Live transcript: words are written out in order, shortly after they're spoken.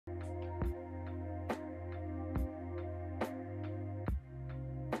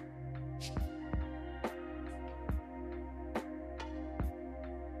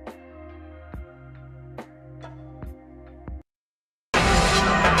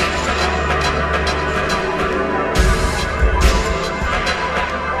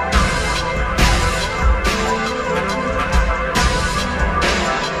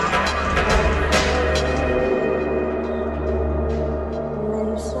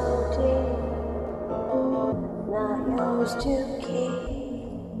supposed to keep.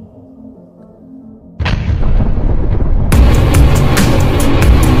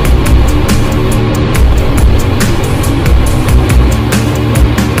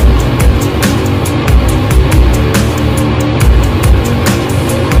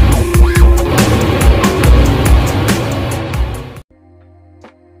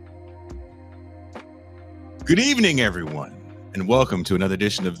 Good evening, everyone, and welcome to another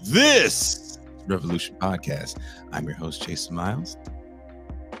edition of this Revolution podcast. I'm your host, Jason Miles.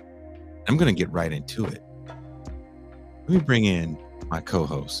 I'm going to get right into it. Let me bring in my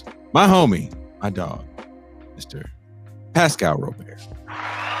co-host, my homie, my dog, Mr. Pascal Robert.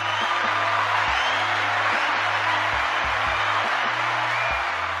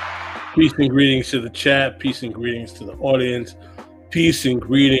 Peace and greetings to the chat. Peace and greetings to the audience. Peace and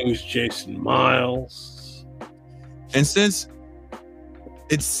greetings, Jason Miles. And since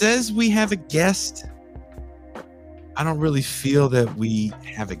it says we have a guest, I don't really feel that we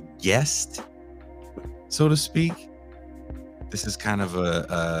have a guest, so to speak. This is kind of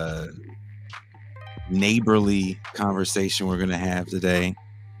a neighborly conversation we're going to have today.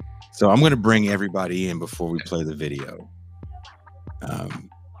 So I'm going to bring everybody in before we play the video.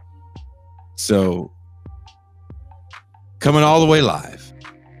 So coming all the way live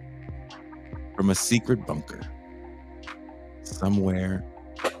from a secret bunker somewhere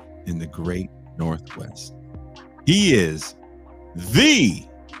in the great Northwest, he is the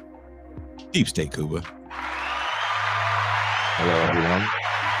Deep State Cuba. Hello,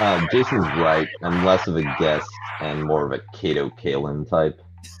 everyone. Jason's right. I'm less of a guest and more of a Kato Kalin type.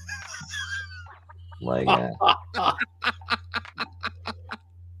 Like,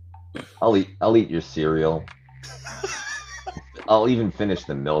 I'll eat your cereal. I'll even finish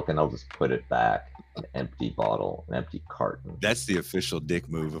the milk and I'll just put it back. An empty bottle, an empty carton. That's the official dick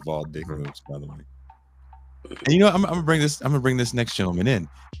move of all dick moves, by the way. And you know, I'm gonna bring this next gentleman in.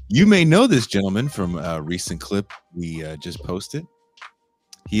 You may know this gentleman from a recent clip we just posted.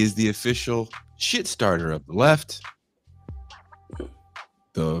 He is the official shit starter of the left,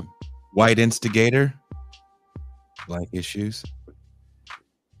 the white instigator, black issues.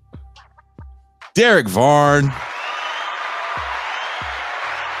 Derick Varn.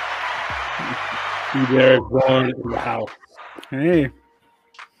 Derick Varn in the house. Hey.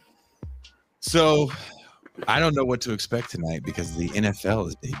 So I don't know what to expect tonight because the NFL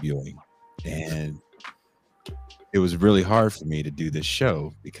is debuting, and it was really hard for me to do this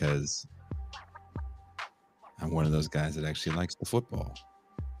show because I'm one of those guys that actually likes the football.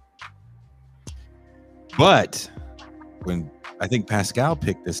 But when I think Pascal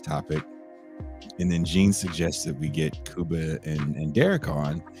picked this topic, and then Gene suggested we get Cuba and Derick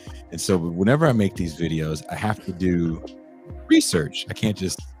on. And so whenever I make these videos, I have to do research. I can't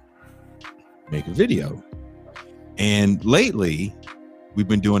just make a video. And lately, we've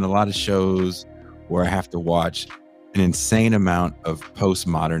been doing a lot of shows where I have to watch an insane amount of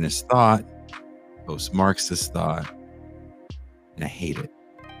postmodernist thought, post-Marxist thought, and I hate it.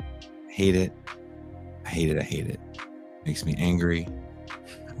 I hate it. I hate it. I hate it. It makes me angry.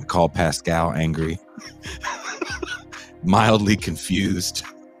 I call Pascal angry, mildly confused.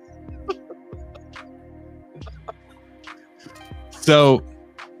 So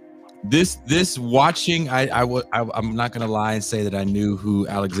this watching, I'm not going to lie and say that I knew who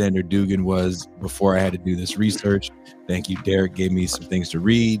Alexander Dugin was before I had to do this research. Thank you. Derick gave me some things to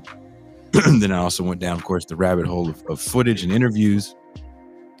read. Then I also went down, of course, the rabbit hole of footage and interviews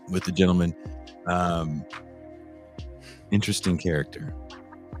with the gentleman. Interesting character.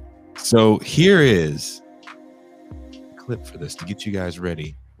 So here is a clip for this to get you guys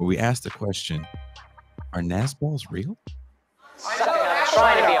ready, where we asked the question, are Nazbols real?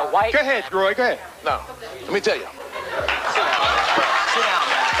 Trying to be a white. Go ahead, Roy, go ahead. Now, let me tell you. Sit down.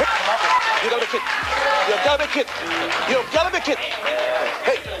 You gotta be kidding. You gotta be kidding. You gotta be kidding.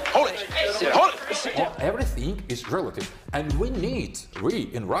 Hey, hold it. Hold it. Well, everything is relative, and we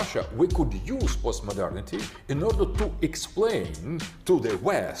in Russia, we could use postmodernity in order to explain to the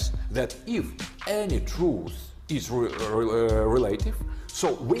West that if any truth is relative,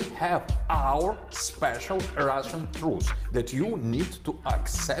 so we have our special Russian truth that you need to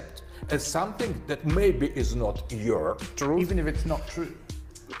accept as something that maybe is not your truth. Even if it's not true.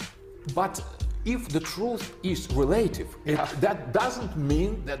 But if the truth is relative, that doesn't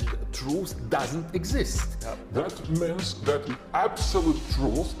mean that the truth doesn't exist. That means that absolute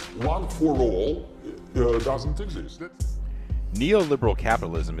truth, one for all, doesn't exist. Neoliberal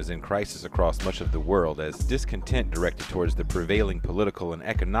capitalism is in crisis across much of the world as discontent directed towards the prevailing political and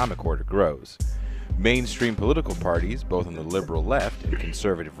economic order grows. Mainstream political parties, both on the liberal left and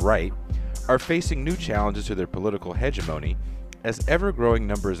conservative right, are facing new challenges to their political hegemony as ever-growing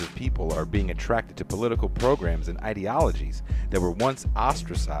numbers of people are being attracted to political programs and ideologies that were once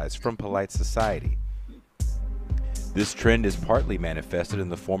ostracized from polite society. This trend is partly manifested in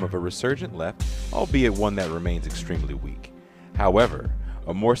the form of a resurgent left, albeit one that remains extremely weak. However,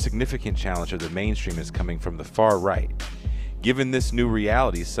 a more significant challenge to the mainstream is coming from the far right. Given this new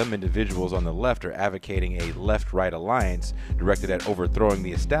reality, some individuals on the left are advocating a left-right alliance directed at overthrowing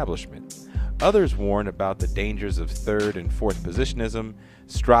the establishment. Others warn about the dangers of third and fourth positionism,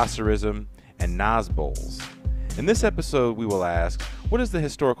 Stasserism, and Nazbols. In this episode, we will ask, what is the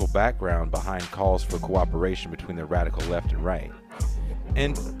historical background behind calls for cooperation between the radical left and right?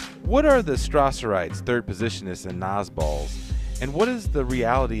 And what are the Stasserites, third positionists, and Nazbols? And what is the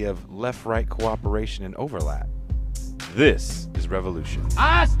reality of left-right cooperation and overlap? This is Revolution.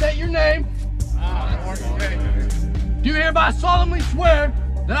 I state your name. Do hereby solemnly swear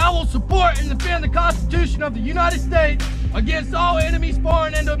that I will support and defend the Constitution of the United States against all enemies,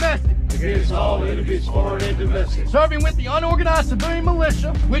 foreign and domestic. Against all enemies, foreign and domestic. Serving with the unorganized civilian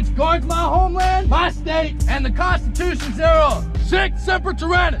militia, which guards my homeland, my state, and the constitutions thereof. Sic semper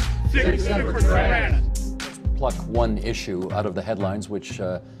tyrannis. Sic semper tyrannis. Pluck one issue out of the headlines, which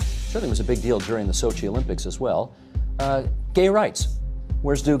certainly was a big deal during the Sochi Olympics as well. Gay rights.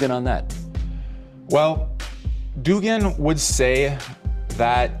 Where's Dugin on that? Well, Dugin would say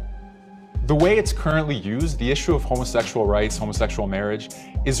that the way it's currently used, the issue of homosexual rights, homosexual marriage,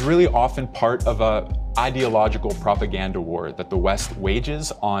 is really often part of a ideological propaganda war that the West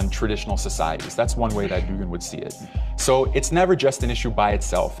wages on traditional societies. That's one way that Dugin would see it. So it's never just an issue by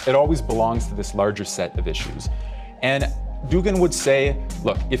itself. It always belongs to this larger set of issues. And Dugin would say,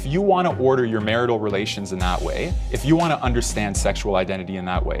 look, if you want to order your marital relations in that way, if you want to understand sexual identity in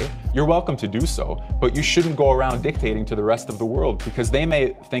that way, you're welcome to do so, but you shouldn't go around dictating to the rest of the world because they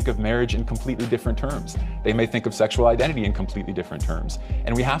may think of marriage in completely different terms. They may think of sexual identity in completely different terms.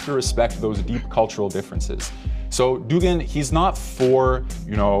 And we have to respect those deep cultural differences. So Dugin, he's not for,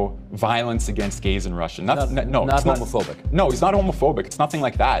 violence against gays in Russia. Not homophobic. No, he's not homophobic. It's nothing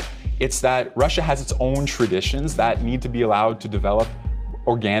like that. It's that Russia has its own traditions that need to be allowed to develop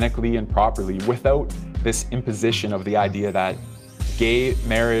organically and properly without this imposition of the idea that gay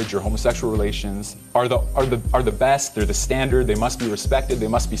marriage or homosexual relations are the best, they're the standard, they must be respected, they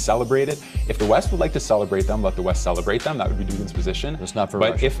must be celebrated. If the West would like to celebrate them, let the West celebrate them. That would be Dugin's position. It's not for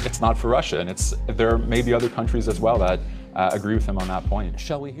Russia. But if it's not for Russia, and there may be other countries as well that agree with him on that point.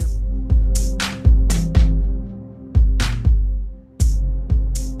 Shall we hear?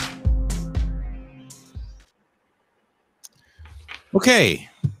 Okay.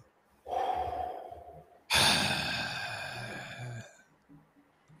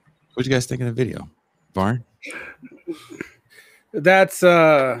 What you guys think of the video, Varn? That's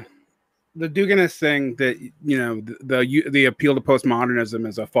the Duginist thing that the appeal to postmodernism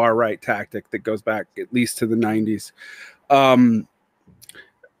is a far right tactic that goes back at least to the 90s.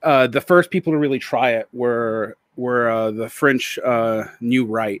 The first people to really try it were the French New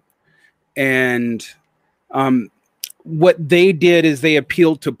Right, and what they did is they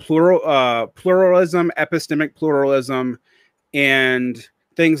appealed to pluralism, epistemic pluralism, and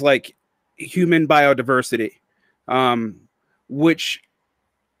things like human biodiversity, which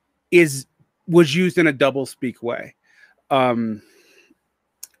was used in a double-speak way. The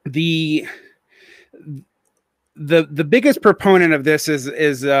biggest proponent of this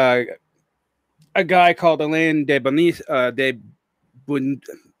is a guy called Alain de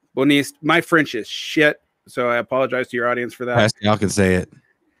Bonis. My French is shit, so I apologize to your audience for that. Pascal can say it.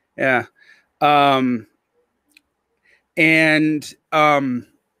 Yeah.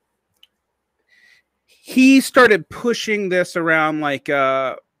 He started pushing this around like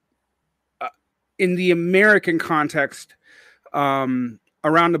in the American context around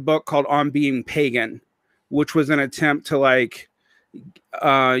a book called On Being Pagan, which was an attempt to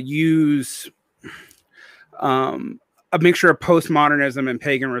use a mixture of postmodernism and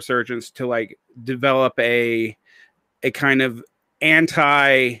pagan resurgence to develop a kind of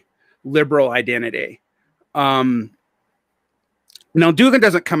anti-liberal identity. Now, Dugin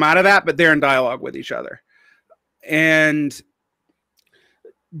doesn't come out of that, but they're in dialogue with each other. And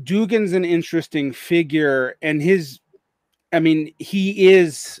Dugin's an interesting figure, and he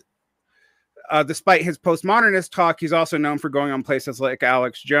is, despite his postmodernist talk, he's also known for going on places like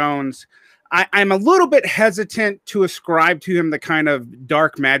Alex Jones. I'm a little bit hesitant to ascribe to him the kind of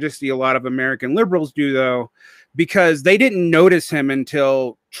dark majesty a lot of American liberals do, though, because they didn't notice him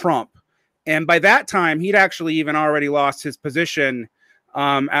until Trump. And by that time, he'd actually even already lost his position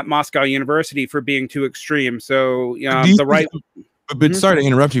at Moscow University for being too extreme. So the right. But sorry to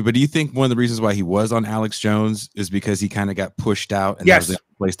interrupt you, but do you think one of the reasons why he was on Alex Jones is because he kind of got pushed out and that was the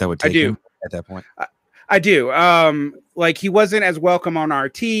place that would take him at that point? I do. Like he wasn't as welcome on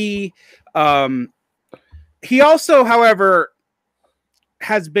RT. He also, however,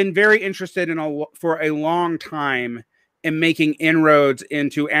 has been very interested in for a long time in making inroads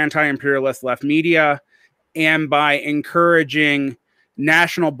into anti-imperialist left media, and by encouraging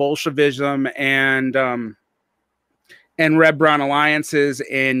national Bolshevism and Red Brown alliances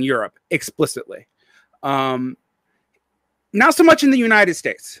in Europe explicitly. Not so much in the United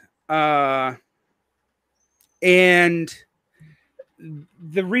States. And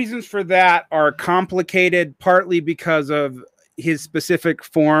the reasons for that are complicated, partly because of his specific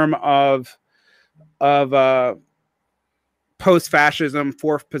form of post-fascism.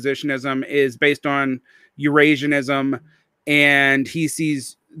 Fourth positionism is based on Eurasianism, and he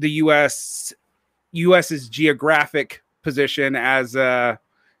sees the U.S.'s geographic position as a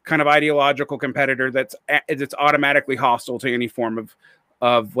kind of ideological competitor that's automatically hostile to any form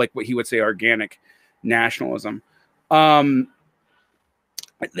of like what he would say organic nationalism.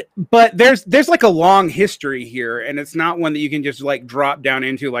 But there's like a long history here, and it's not one that you can just like drop down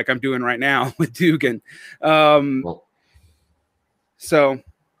into like I'm doing right now with Dugin. Well,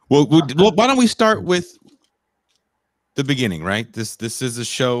 why don't we start with the beginning, right? This is a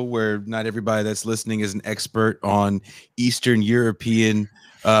show where not everybody that's listening is an expert on Eastern European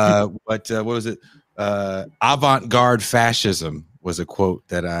what was it? Avant-garde fascism was a quote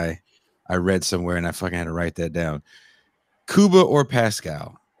that I read somewhere, and I fucking had to write that down. Cuba or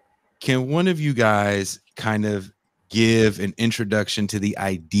Pascal, can one of you guys kind of give an introduction to the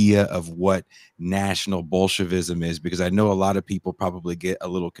idea of what national Bolshevism is? Because I know a lot of people probably get a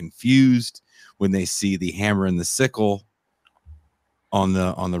little confused when they see the hammer and the sickle on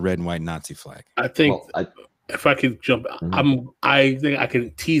the red and white Nazi flag. I think if I could jump, I think I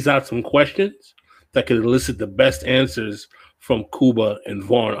can tease out some questions that could elicit the best answers from Cuba and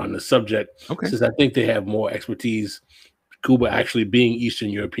Varn on the subject. Okay. Since I think they have more expertise. Cuba actually being Eastern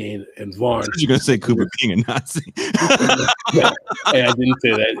European and Varn. You're going to say Cuba being a Nazi. Yeah, and I didn't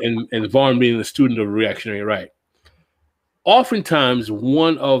say that. And Varn being a student of reactionary right. Oftentimes,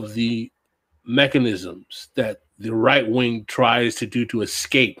 one of the mechanisms that the right wing tries to do to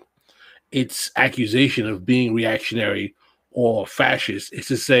escape its accusation of being reactionary or fascist is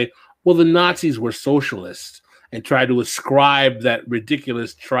to say, well, the Nazis were socialists, and try to ascribe that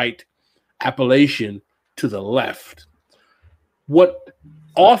ridiculous trite appellation to the left. What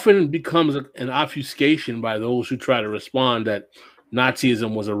often becomes an obfuscation by those who try to respond that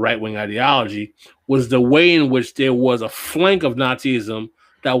Nazism was a right-wing ideology was the way in which there was a flank of Nazism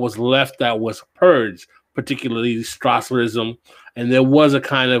that was left, that was purged, particularly Stasserism, and there was a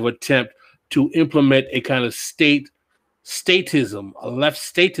kind of attempt to implement a kind of statism, a left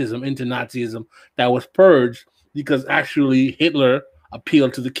statism into Nazism that was purged because actually Hitler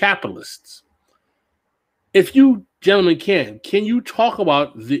appealed to the capitalists. If you gentlemen can you talk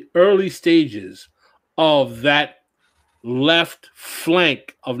about the early stages of that left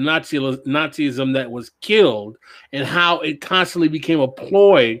flank of Nazism that was killed and how it constantly became a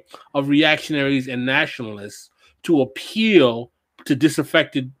ploy of reactionaries and nationalists to appeal to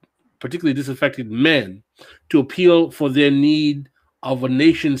particularly disaffected men, to appeal for their need of a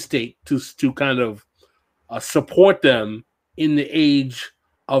nation state to kind of support them in the age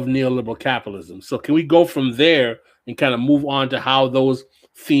of neoliberal capitalism. So can we go from there and kind of move on to how those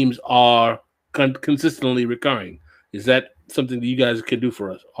themes are consistently recurring? Is that something that you guys can do for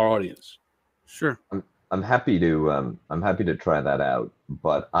us, our audience? Sure. I'm happy to try that out,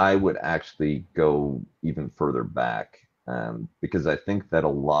 but I would actually go even further back because I think that a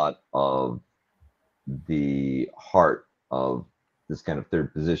lot of the heart of this kind of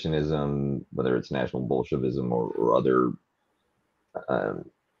third positionism, whether it's national Bolshevism or other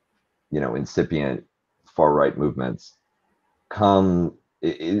incipient far right movements,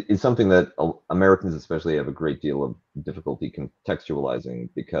 is something that Americans especially have a great deal of difficulty contextualizing,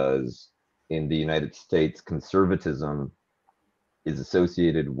 because in the United States, conservatism is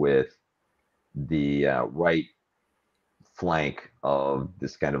associated with the right flank of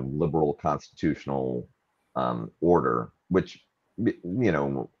this kind of liberal constitutional order, which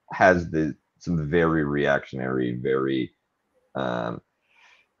has some very reactionary, very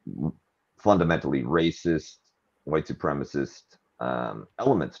fundamentally racist, white supremacist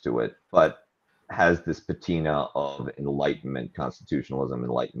elements to it, but has this patina of Enlightenment constitutionalism,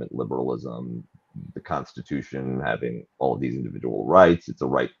 Enlightenment liberalism, the Constitution having all of these individual rights. It's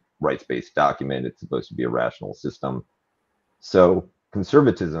a rights-based document. It's supposed to be a rational system. So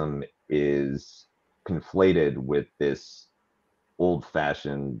conservatism is conflated with this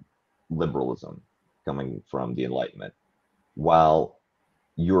old-fashioned liberalism coming from the Enlightenment, while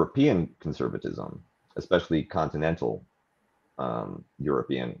European conservatism, especially continental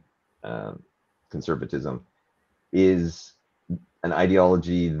European conservatism, is an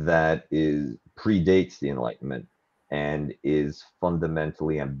ideology that predates the Enlightenment and is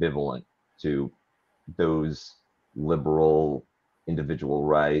fundamentally ambivalent to those liberal individual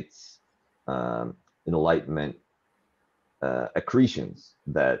rights, Enlightenment accretions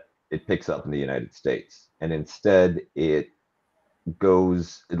that it picks up in the United States. And instead it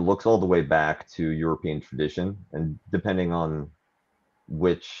looks all the way back to European tradition, and depending on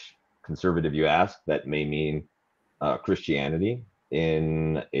which conservative you ask, that may mean Christianity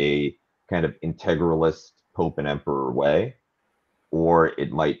in a kind of integralist Pope and Emperor way, or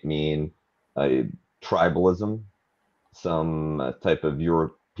it might mean tribalism, some type of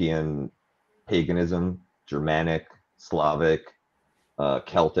European paganism, Germanic, Slavic,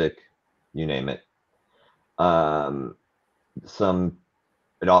 Celtic, you name it.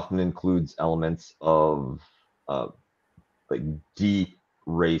 It often includes elements of like deep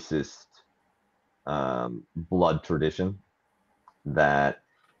racist blood tradition, that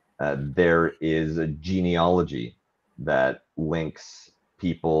there is a genealogy that links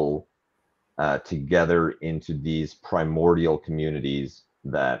people together into these primordial communities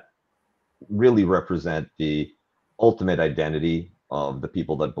that really represent the ultimate identity of the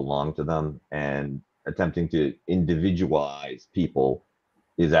people that belong to them, and attempting to individualize people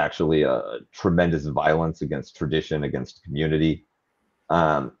is actually a tremendous violence against tradition, against community.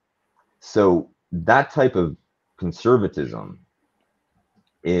 So that type of conservatism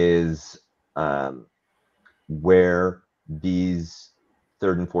is where these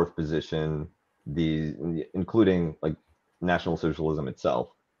third and fourth position, including like National Socialism itself,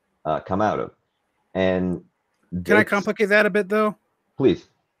 come out of. And can I complicate that a bit, though? Please.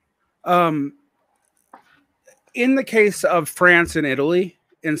 In the case of France and Italy,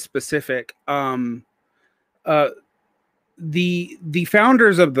 in specific, the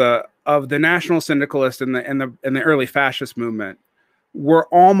founders of the National Syndicalist and the early fascist movement were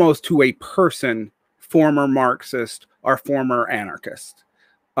almost to a person former Marxist or former anarchist.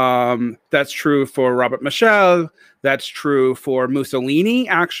 That's true for Robert Michel. That's true for Mussolini,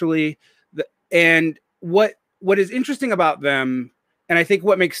 actually. And what is interesting about them, and I think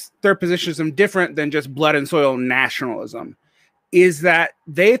what makes third positionism different than just blood and soil nationalism, is that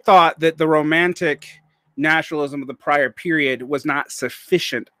they thought that the romantic nationalism of the prior period was not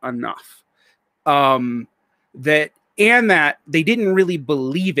sufficient enough. That they didn't really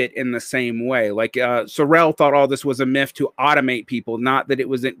believe it in the same way. Like Sorel thought all this was a myth to automate people, not that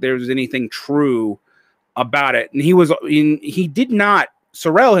there was anything true about it. And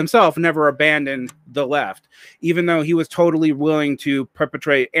Sorel himself never abandoned the left, even though he was totally willing to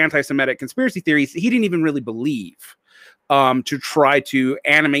perpetrate anti-Semitic conspiracy theories. He didn't even really believe to try to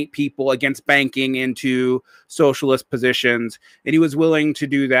animate people against banking into socialist positions. And he was willing to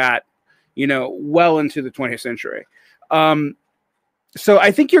do that, well into the 20th century. So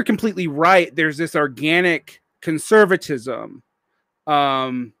I think you're completely right. There's this organic conservatism,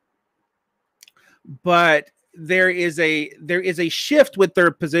 but there is a shift with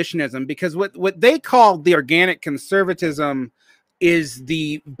third positionism, because what they call the organic conservatism is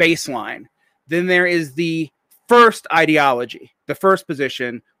the baseline. Then there is the first ideology, the first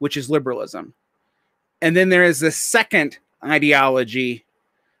position, which is liberalism. And then there is the second ideology,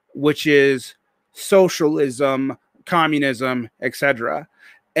 which is socialism, communism, etc.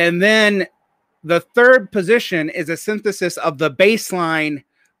 And then the third position is a synthesis of the baseline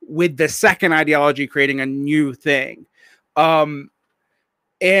with the second ideology creating a new thing. And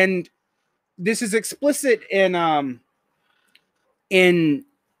this is explicit in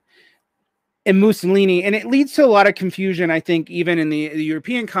Mussolini, and it leads to a lot of confusion, I think, even in the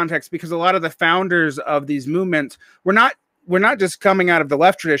European context, because a lot of the founders of these movements were not just coming out of the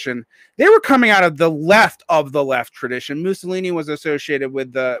left tradition. They were coming out of the left tradition. Mussolini was associated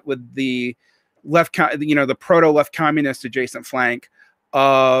with the left, the proto-left communist adjacent flank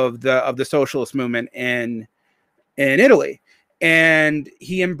of the socialist movement in Italy. And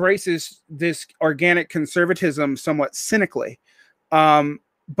he embraces this organic conservatism somewhat cynically. But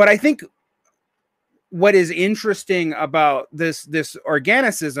I think what is interesting about this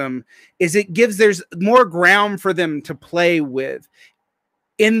organicism is there's more ground for them to play with.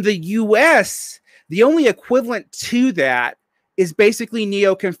 In the US, the only equivalent to that is basically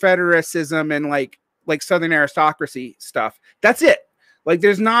neo-confederacism and like Southern aristocracy stuff. That's it. Like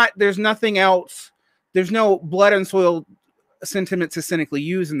there's nothing else. There's no blood and soil sentiment to cynically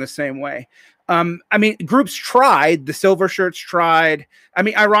use in the same way. I mean, groups tried. The Silver Shirts tried. I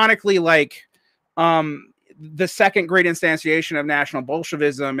mean, ironically, like the second great instantiation of National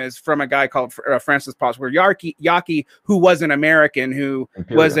Bolshevism is from a guy called Francis Yaki, who was an American, who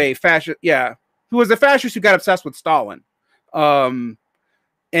was a fascist. Yeah, who was a fascist who got obsessed with Stalin. And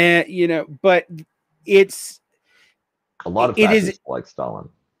you know, but it's a lot of fascists like Stalin.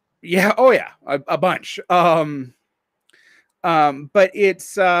 Yeah. Oh yeah, a bunch. But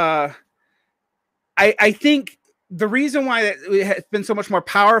it's I think the reason why it has been so much more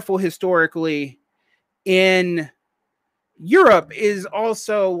powerful historically in Europe is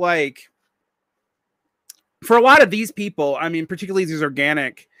also like, for a lot of these people, I mean, particularly these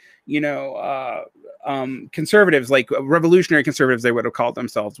organic, you know, conservatives, like revolutionary conservatives, they would have called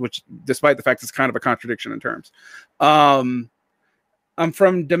themselves, which despite the fact it's kind of a contradiction in terms. I'm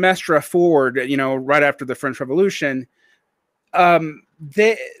from de Maistre forward, you know, right after the French Revolution.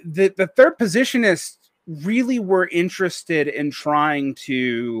 The third positionists really were interested in trying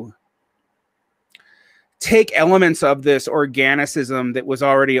to take elements of this organicism that was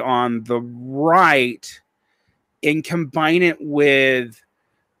already on the right and combine it with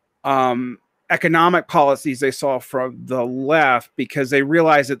economic policies they saw from the left, because they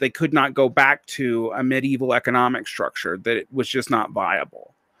realized that they could not go back to a medieval economic structure, that it was just not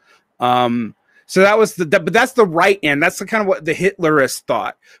viable. So that was but that's the right end. That's the kind of what the Hitlerists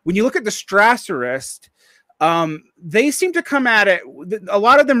thought. When you look at the Stasserists, they seem to come at it. A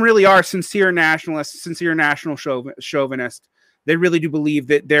lot of them really are sincere nationalists, sincere national chauvinists. They really do believe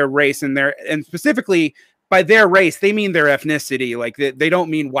that their race and specifically by their race, they mean their ethnicity. Like they don't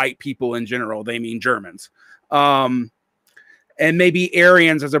mean white people in general. They mean Germans. And maybe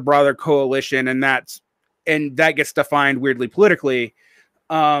Aryans as a broader coalition. And that gets defined weirdly politically.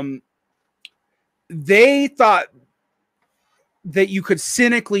 They thought that you could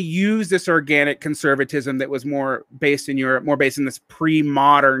cynically use this organic conservatism that was more based in Europe, more based in this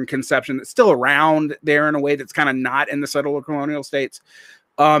pre-modern conception that's still around there in a way that's kind of not in the settler colonial states,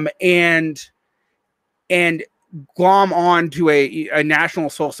 and glom on to a national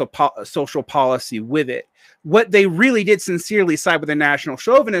social policy with it. What they really did sincerely side with the national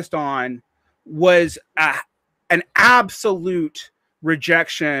chauvinist on was an absolute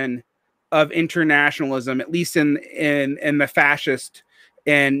rejection of internationalism, at least in the fascist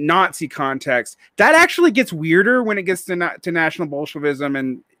and Nazi context. That actually gets weirder when it gets to National Bolshevism,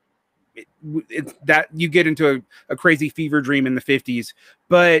 and it's that you get into a crazy fever dream in the 50s.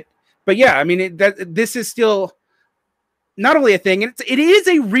 But yeah, I mean, this is still not only a thing, and it is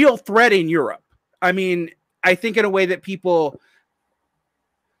a real threat in Europe. I mean, I think in a way that people.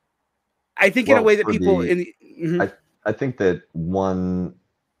 I think that one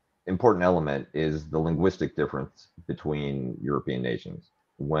important element is the linguistic difference between European nations.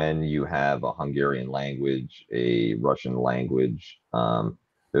 When you have a Hungarian language, a Russian language,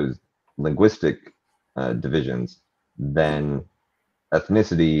 those linguistic divisions, then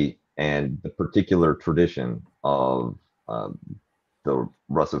ethnicity and the particular tradition of the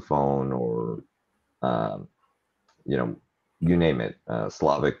Russophone or, you name it,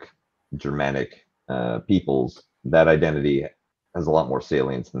 Slavic, Germanic peoples, that identity has a lot more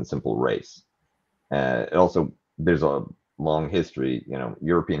salience than simple race. It also, there's a long history,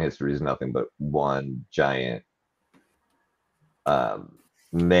 European history is nothing but one giant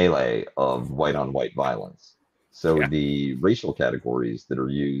melee of white on white violence. So the racial categories that are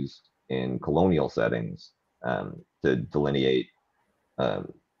used in colonial settings to delineate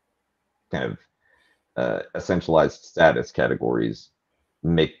essentialized status categories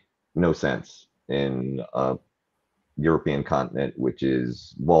make no sense in a European continent, which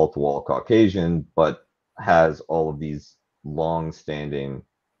is wall-to-wall Caucasian, but has all of these long-standing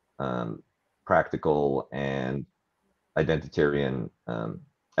practical and identitarian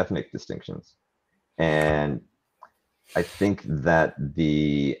ethnic distinctions. And I think that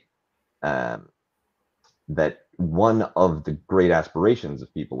that one of the great aspirations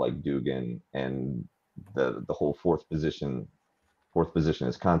of people like Dugin and the whole fourth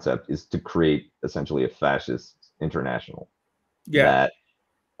positionist concept is to create essentially a fascist international. That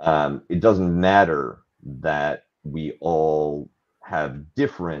it doesn't matter that we all have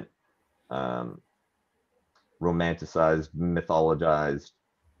different romanticized, mythologized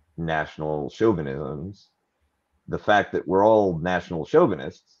national chauvinisms. The fact that we're all national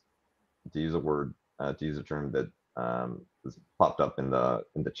chauvinists, to use a term that has popped up in the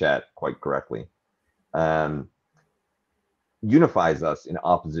chat quite correctly, unifies us in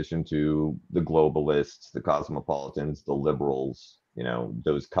opposition to the globalists, the cosmopolitans, the liberals,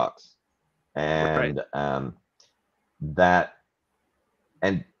 those cucks. And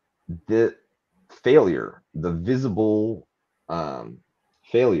failure, the visible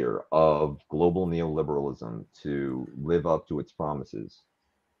failure of global neoliberalism to live up to its promises,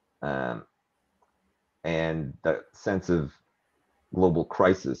 and that sense of global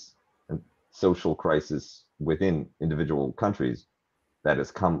crisis and social crisis within individual countries that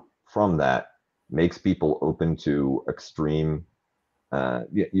has come from that makes people open to extreme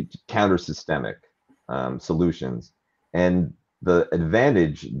counter-systemic solutions. And the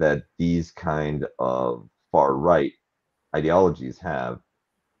advantage that these kind of far-right ideologies have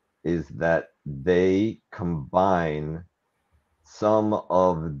is that they combine some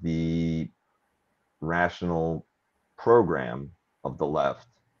of the rational program of the left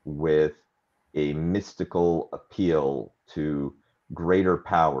with a mystical appeal to greater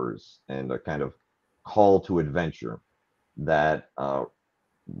powers and a kind of call to adventure that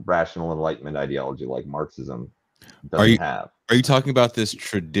rational enlightenment ideology like Marxism doesn't have. Are you talking about this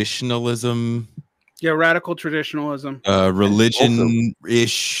traditionalism? Yeah, radical traditionalism.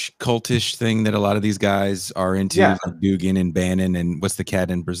 Religion-ish, cultish thing that a lot of these guys are into, Yeah. like Dugin and Bannon, and what's the cat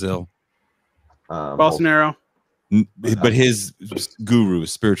in Brazil? Bolsonaro. But his guru,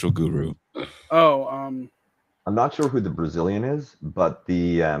 spiritual guru. Oh, I'm not sure who the Brazilian is, but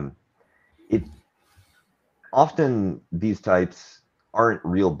it often these types aren't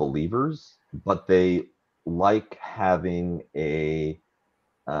real believers, but they like having a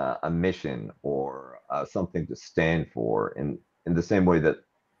mission or something to stand for, in the same way that,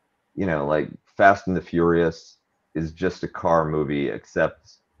 you know, like Fast and the Furious is just a car movie,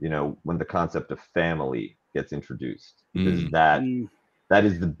 except, you know, when the concept of family gets introduced, because that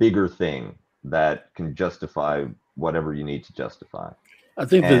is the bigger thing that can justify whatever you need to justify. I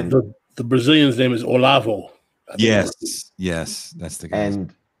think the Brazilian's name is Olavo. Yes, that's the guy.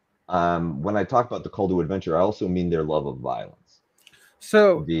 And when I talk about the call to adventure, I also mean their love of violence.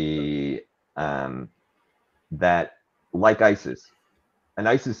 So the that, like ISIS, and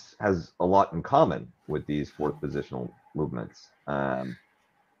ISIS has a lot in common with these fourth positional movements.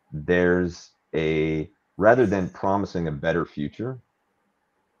 There's a, rather than promising a better future,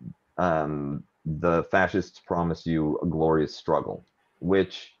 the fascists promise you a glorious struggle,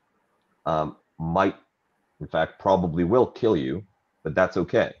 which might, in fact, probably will kill you, but that's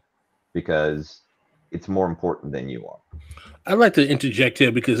okay, because it's more important than you are. I'd like to interject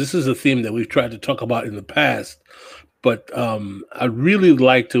here, because this is a theme that we've tried to talk about in the past, but I'd really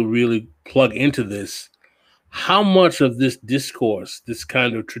like to really plug into this. How much of this discourse, this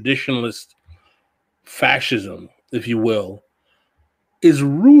kind of traditionalist fascism, if you will, is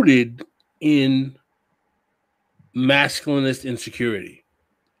rooted in masculinist insecurity,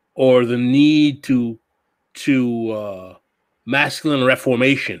 or the need to masculine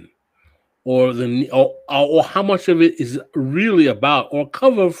reformation, or or how much of it is really about or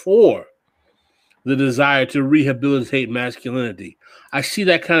cover for the desire to rehabilitate masculinity. I see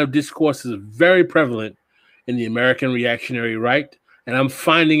that kind of discourse is very prevalent in the American reactionary right, and I'm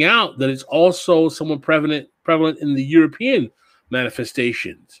finding out that it's also somewhat prevalent in the European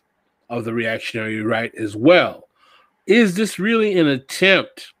manifestations of the reactionary right as well. Is this really an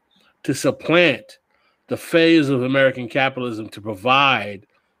attempt to supplant the phase of American capitalism to provide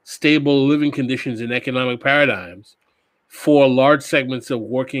stable living conditions and economic paradigms for large segments of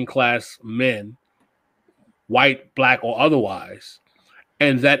working class men, white, black, or otherwise,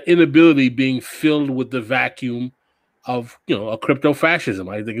 and that inability being filled with the vacuum of, you know, a crypto fascism?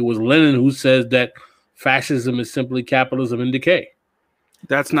 I think it was Lenin who says that fascism is simply capitalism in decay.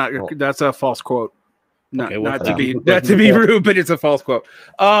 That's not that's a false quote. Okay, not to be rude, but it's a false quote.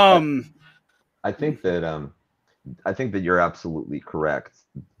 I think that you're absolutely correct.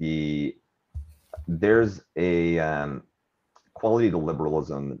 There's a quality to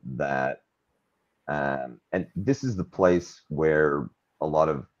liberalism that, and this is the place where a lot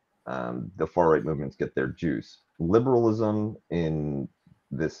of the far-right movements get their juice. Liberalism in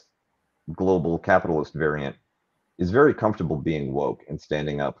this global capitalist variant is very comfortable being woke and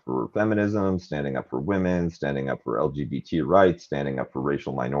standing up for feminism, standing up for women, standing up for LGBT rights, standing up for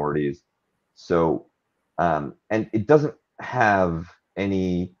racial minorities. So, and it doesn't have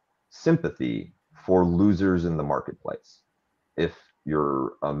any sympathy for losers in the marketplace. If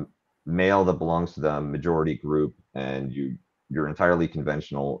you're a male that belongs to the majority group and you're entirely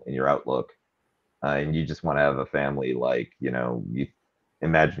conventional in your outlook, and you just want to have a family like, you know, you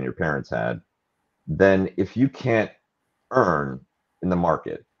imagine your parents had, then if you can't earn in the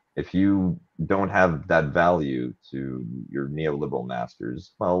market, if you don't have that value to your neoliberal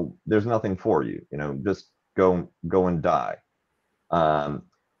masters, well, there's nothing for you. You know, just go and die.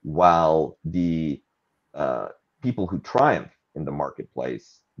 While the people who triumph in the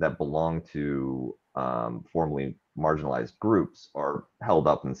marketplace, that belong to formerly marginalized groups are held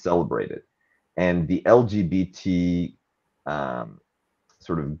up and celebrated. And the LGBT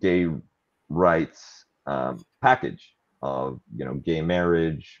sort of gay rights package of, you know, gay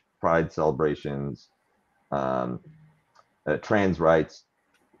marriage, pride celebrations, trans rights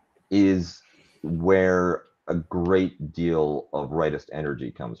is where a great deal of rightist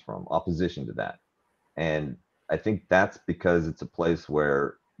energy comes from, opposition to that. And I think that's because it's a place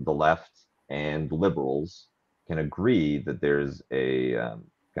where the left and liberals can agree that there's a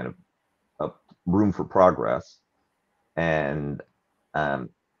kind of a room for progress, and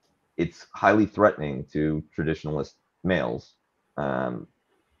it's highly threatening to traditionalist males,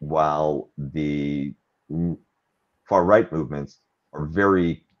 while the far right movements are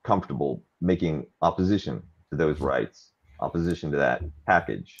very comfortable making opposition to those rights, opposition to that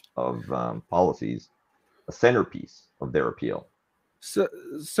package of policies, a centerpiece of their appeal.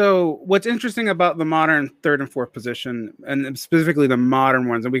 So what's interesting about the modern third and fourth position, and specifically the modern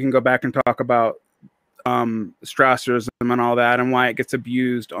ones, and we can go back and talk about Stasserism and all that and why it gets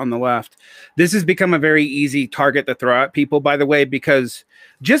abused on the left. This has become a very easy target to throw at people, by the way, because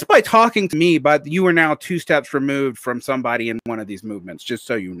just by talking to me, but you are now 2 steps removed from somebody in one of these movements, just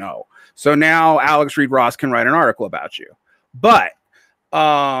so you know. So now Alex Reed Ross can write an article about you. But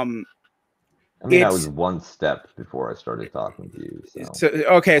I mean, I was 1 step before I started talking to you. So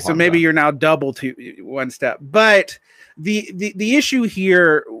okay, so maybe you're now double to 1 step. But the issue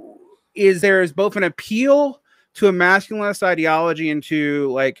here is there is both an appeal to a masculinist ideology and to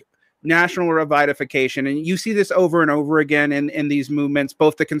like national revitalification, and you see this over and over again in these movements,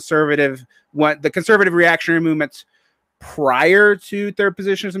 both the conservative reactionary movements prior to third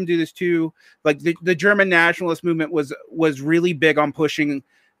positionism do this too. Like the German nationalist movement was really big on pushing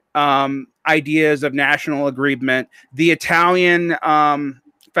ideas of national agreement. The Italian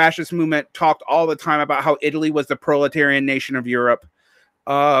fascist movement talked all the time about how Italy was the proletarian nation of Europe,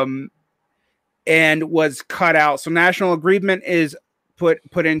 and was cut out. So national agreement is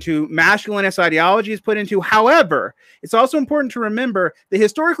put into, masculinist ideology is put into. However, it's also important to remember that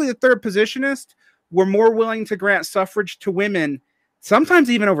historically the third positionists were more willing to grant suffrage to women,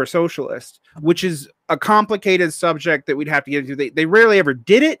 sometimes even over socialists, which is a complicated subject that we'd have to get into. They rarely ever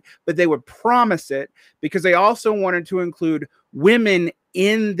did it, but they would promise it because they also wanted to include women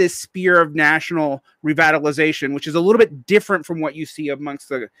in this sphere of national revitalization, which is a little bit different from what you see amongst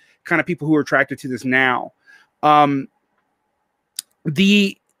the kind of people who are attracted to this now.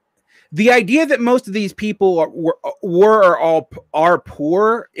 The idea that most of these people are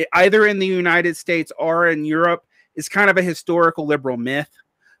poor, either in the United States or in Europe, is kind of a historical liberal myth.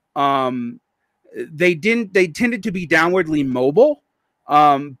 They tended to be downwardly mobile.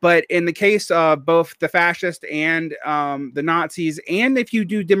 But in the case of both the fascists and the Nazis, and if you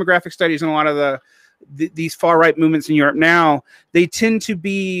do demographic studies in a lot of these far right movements in Europe now, they tend to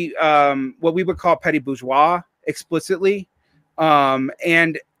be what we would call petty bourgeois explicitly, and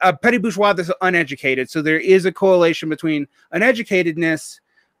petty bourgeois that's uneducated. So there is a correlation between uneducatedness,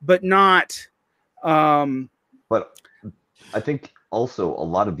 but not. But I think also a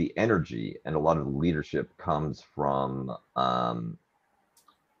lot of the energy and a lot of the leadership comes from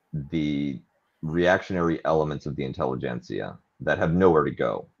the reactionary elements of the intelligentsia that have nowhere to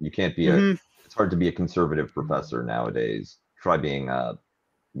go. You can't be it's hard to be a conservative professor nowadays. Try being a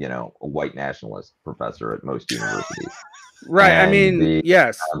white nationalist professor at most universities. Right. And I mean,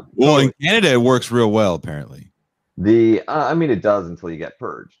 yes. Well, in Canada, it works real well, apparently. I mean, it does until you get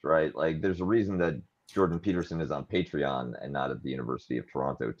purged, right? Like, there's a reason that Jordan Peterson is on Patreon and not at the University of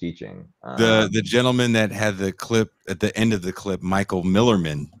Toronto teaching. The gentleman that had the clip at the end of the clip, Michael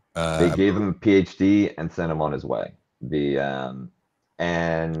Millerman. They gave him a PhD and sent him on his way.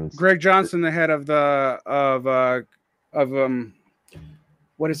 And Greg Johnson, the head of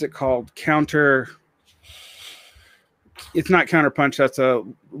what is it called? It's not Counterpunch. That's a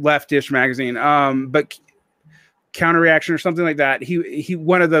leftish magazine. But Counter Reaction or something like that. He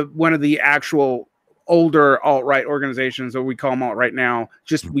one of the actual older alt-right organizations, or we call them alt-right now,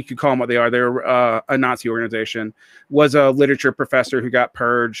 just we could call them what they are. They're a Nazi organization, was a literature professor who got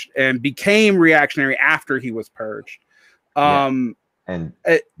purged and became reactionary after he was purged.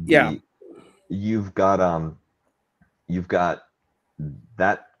 You've got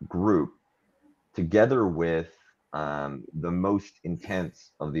that group together with the most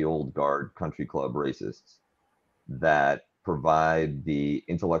intense of the old guard country club racists that provide the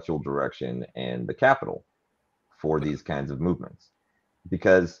intellectual direction and the capital for these kinds of movements.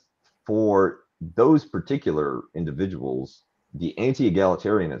 Because for those particular individuals, the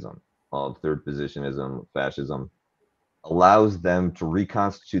anti-egalitarianism of third positionism, fascism, allows them to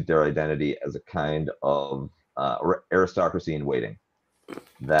reconstitute their identity as a kind of aristocracy in waiting.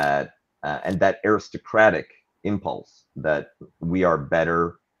 That and that aristocratic impulse that we are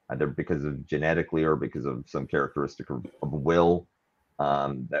better, either because of genetically or because of some characteristic of will,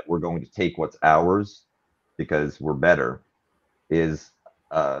 that we're going to take what's ours because we're better, is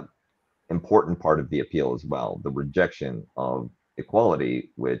an important part of the appeal as well. The rejection of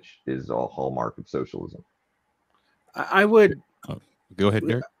equality, which is a hallmark of socialism. I would go ahead,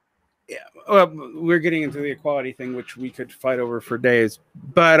 Derick. Yeah, well, we're getting into the equality thing, which we could fight over for days.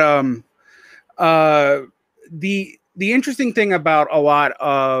 But the interesting thing about a lot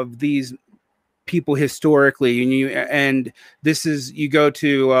of these people historically, and this is, you go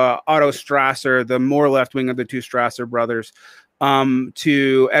to Otto Strasser, the more left wing of the two Strasser brothers,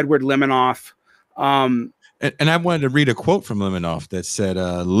 to Edward Lemanoff. And I wanted to read a quote from Lemanoff that said,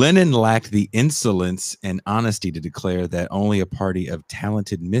 Lenin lacked the insolence and honesty to declare that only a party of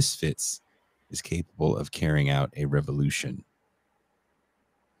talented misfits is capable of carrying out a revolution.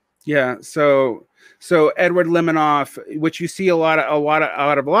 Yeah, so Edward Lemanoff, which you see a lot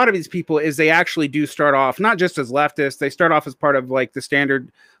of these people, is they actually do start off not just as leftists. They start off as part of like the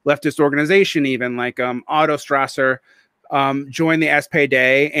standard leftist organization, even like Otto Strasser. Joined the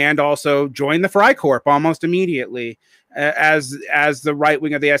SPD and also joined the Freikorps almost immediately, as the right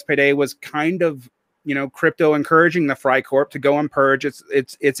wing of the SPD was kind of, crypto encouraging the Freikorps to go and purge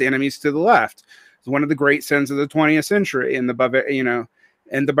its enemies to the left. It's one of the great sins of the 20th century in the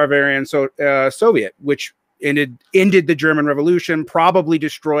Bavarian Soviet, which ended the German Revolution, probably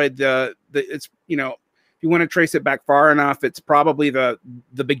destroyed if you want to trace it back far enough, it's probably the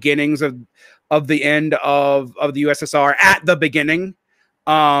beginnings of the end of the USSR at the beginning.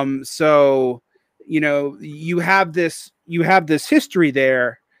 So you have this history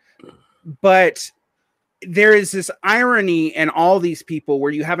there, but there is this irony in all these people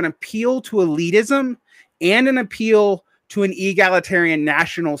where you have an appeal to elitism and an appeal to an egalitarian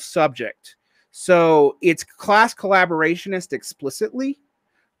national subject. So it's class collaborationist explicitly,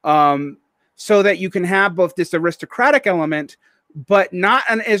 so that you can have both this aristocratic element, but not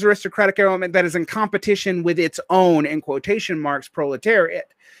an aristocratic element that is in competition with its own, in quotation marks,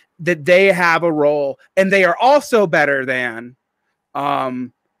 proletariat, that they have a role and they are also better than,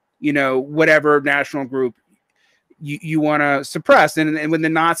 whatever national group you want to suppress. And when the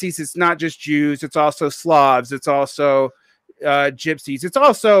Nazis, it's not just Jews, it's also Slavs, it's also Gypsies, it's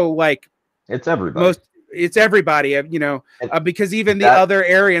also like, it's everybody. It's everybody, because even the other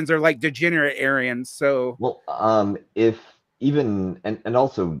Aryans are like degenerate Aryans. So, well, if even, and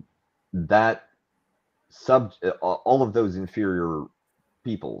also that all of those inferior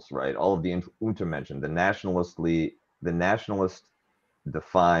peoples, right? All of the untermenschen, the nationalist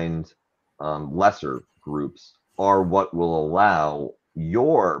defined lesser groups are what will allow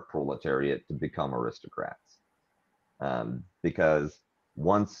your proletariat to become aristocrats. Because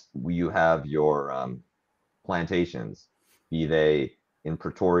once you have your plantations, be they in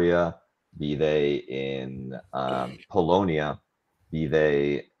Pretoria, be they in Polonia, be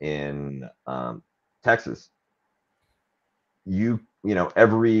they in Texas,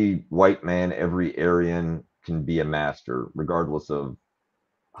 every white man, every Aryan can be a master, regardless of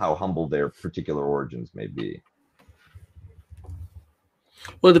how humble their particular origins may be.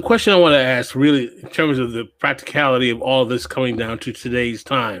 Well, the question I want to ask, really, in terms of the practicality of all this coming down to today's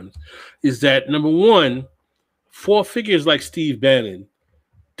times, is that, number one, for figures like Steve Bannon,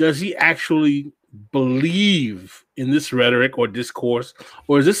 does he actually believe in this rhetoric or discourse,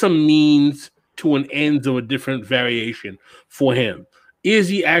 or is this a means to an end of a different variation for him? Is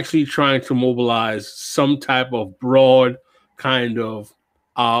he actually trying to mobilize some type of broad kind of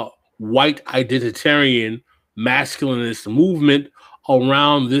white identitarian masculinist movement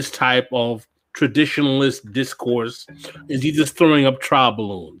around this type of traditionalist discourse? Is he just throwing up trial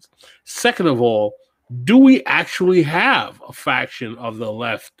balloons? Second of all, do we actually have a faction of the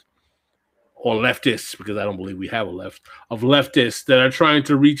left, or leftists, because I don't believe we have a left, of leftists that are trying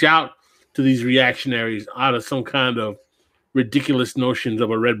to reach out to these reactionaries out of some kind of ridiculous notions of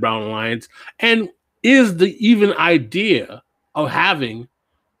a red-brown alliance? And is the even idea of having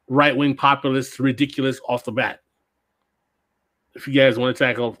right-wing populists ridiculous off the bat? If you guys want to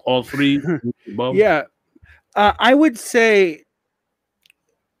tackle all three. Yeah. I would say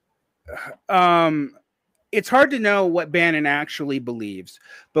it's hard to know what Bannon actually believes,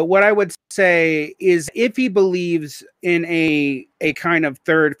 but what I would say is if he believes in a kind of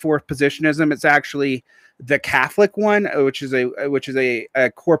third, fourth positionism, it's actually the Catholic one, which is a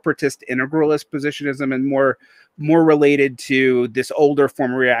corporatist integralist positionism, and more related to this older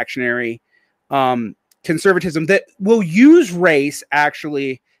form of reactionary conservatism that will use race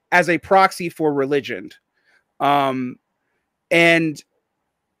actually as a proxy for religion. And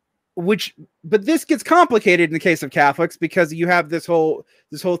which, but this gets complicated in the case of Catholics because you have this whole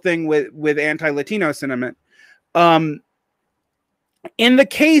thing with anti-Latino sentiment. In the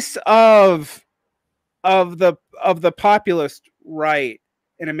case of the populist right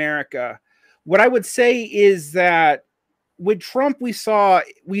in America, what I would say is that with Trump, we saw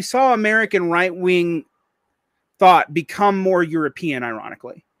American right-wing thought become more European,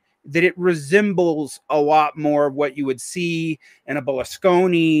 ironically. That it resembles a lot more of what you would see in a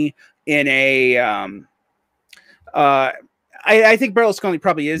Berlusconi, in a I think Berlusconi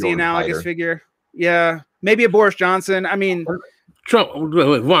probably is the analogous figure. Yeah, maybe a Boris Johnson. I mean, Trump.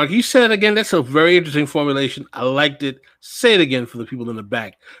 Wait, Varn, can you say it again? That's a very interesting formulation. I liked it. Say it again for the people in the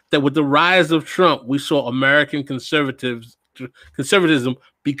back. That with the rise of Trump, we saw American conservatism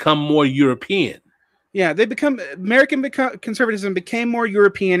become more European. Yeah, American conservatism became more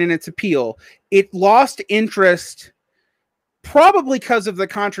European in its appeal. It lost interest probably because of the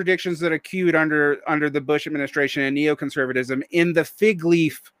contradictions that accrued under the Bush administration and neoconservatism in the fig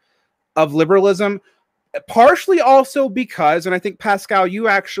leaf of liberalism. Partially also because, and I think Pascal, you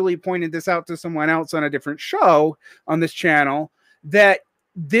actually pointed this out to someone else on a different show on this channel, that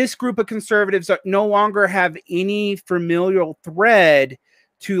this group of conservatives no longer have any familial thread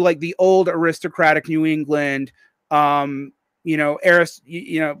to like the old aristocratic New England,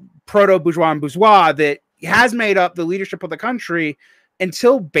 proto-bourgeois and bourgeois that has made up the leadership of the country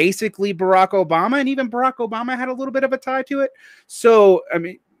until basically Barack Obama, and even Barack Obama had a little bit of a tie to it. So, I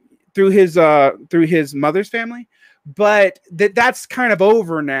mean, through his mother's family, but that's kind of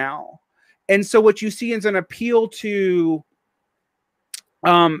over now. And so what you see is an appeal to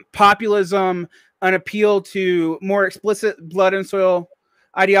populism, an appeal to more explicit blood and soil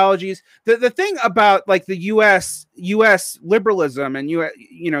ideologies. The thing about like the U.S. liberalism and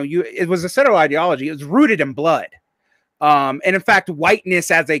it was a set of ideology. It was rooted in blood, and in fact,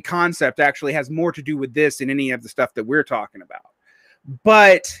 whiteness as a concept actually has more to do with this than any of the stuff that we're talking about.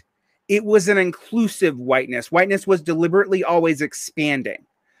 But it was an inclusive whiteness. Whiteness was deliberately always expanding.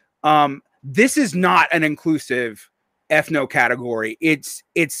 This is not an inclusive ethno category. It's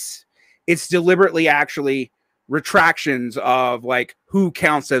deliberately actually retractions of like who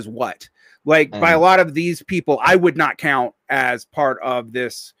counts as what. Like by a lot of these people, I would not count as part of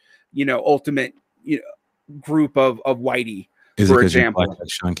this, ultimate group of whitey. Is for it example, like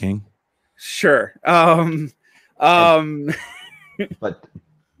Sean King? Sure. But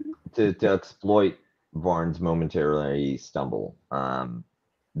to exploit Varn's momentary stumble, I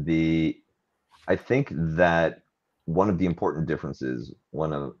think that one of the important differences,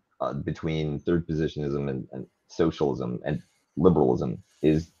 between third positionism and socialism and liberalism,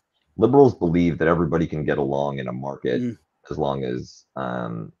 is liberals believe that everybody can get along in a market as long as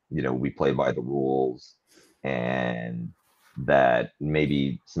we play by the rules, and that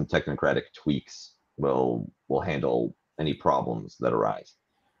maybe some technocratic tweaks will handle any problems that arise.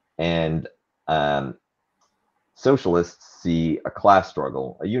 And socialists see a class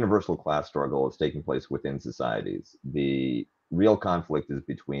struggle, a universal class struggle, is taking place within societies. The real conflict is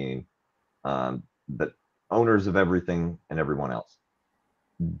between the owners of everything and everyone else.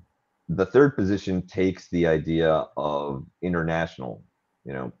 The third position takes the idea of international,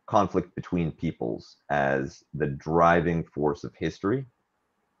 conflict between peoples as the driving force of history.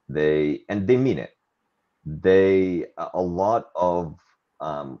 They mean it. A lot of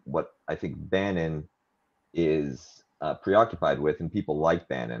what I think Bannon is preoccupied with, and people like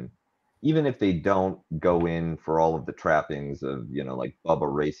Bannon, even if they don't go in for all of the trappings of, like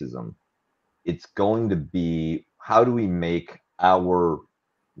Bubba racism, it's going to be, how do we make our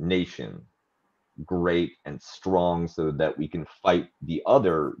nation great and strong so that we can fight the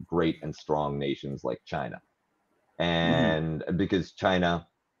other great and strong nations like China? And because China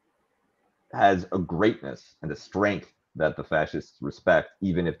has a greatness and a strength that the fascists respect,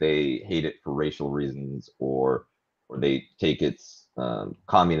 even if they hate it for racial reasons, or they take its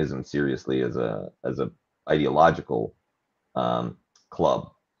communism seriously as a ideological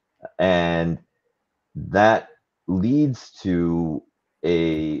club. And that leads to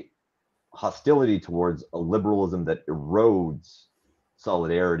a hostility towards a liberalism that erodes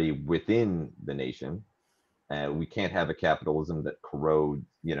solidarity within the nation. We can't have a capitalism that corrodes,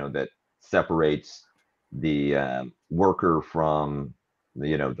 that separates the worker from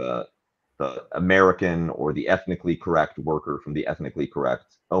the American, or the ethnically correct worker from the ethnically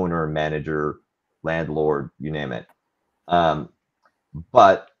correct owner, manager, landlord, you name it.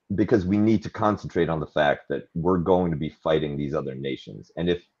 But because we need to concentrate on the fact that we're going to be fighting these other nations, and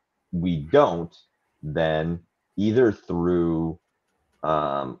if we don't, then either through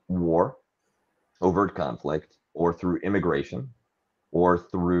war, overt conflict, or through immigration, or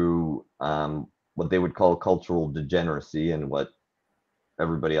through what they would call cultural degeneracy and what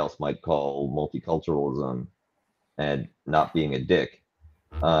everybody else might call multiculturalism and not being a dick,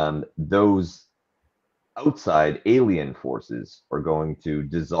 those outside alien forces are going to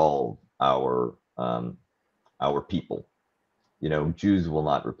dissolve our people. You know, Jews will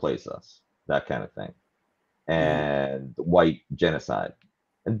not replace us, that kind of thing, and white genocide.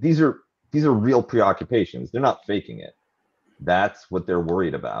 And these are real preoccupations. They're not faking it. That's what they're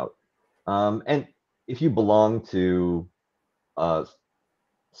worried about. And if you belong to a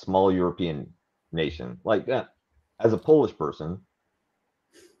small European nation like that, as a Polish person,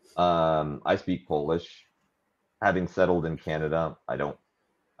 I speak Polish. Having settled in Canada, I don't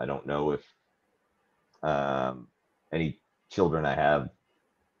know if any children I have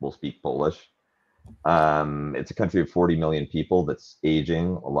will speak Polish. It's a country of 40 million people that's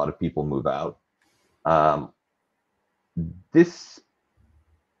aging. A lot of people move out. This,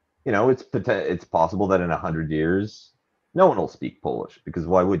 you know, it's possible that in 100 years, no one will speak Polish, because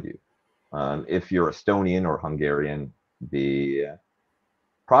why would you? If you're Estonian or Hungarian, the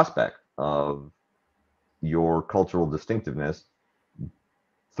prospect of your cultural distinctiveness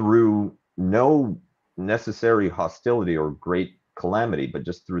through no necessary hostility or great calamity, but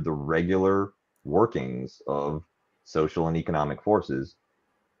just through the regular workings of social and economic forces,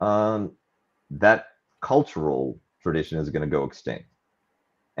 that cultural tradition is going to go extinct.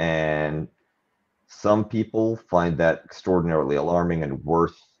 And some people find that extraordinarily alarming and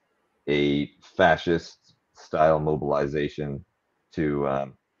worth a fascist style mobilization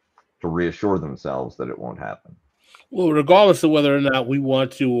to reassure themselves that it won't happen. Well, regardless of whether or not we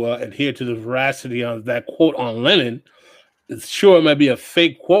want to adhere to the veracity of that quote on Lenin, it's sure it might be a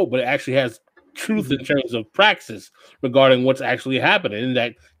fake quote, but it actually has truth in terms of praxis regarding what's actually happening, and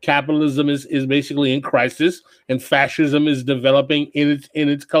that capitalism is basically in crisis and fascism is developing in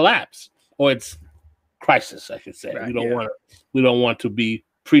its collapse, or its crisis, I should say. Right, we don't want to be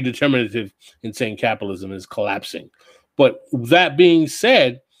predeterminative in saying capitalism is collapsing. But that being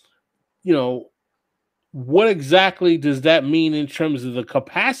said, you know, what exactly does that mean in terms of the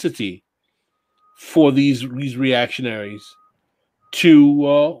capacity for these reactionaries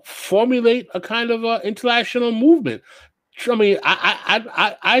to formulate a kind of international movement? I mean,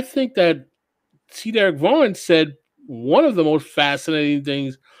 I think that C. Derick Varn said one of the most fascinating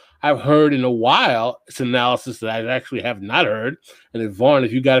things I've heard in a while. It's analysis that I actually have not heard. And if Varn,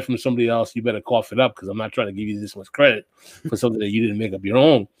 if you got it from somebody else, you better cough it up, because I'm not trying to give you this much credit for something that you didn't make up your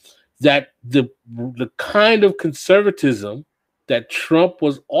own. That the kind of conservatism that Trump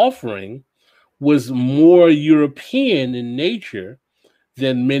was offering was more European in nature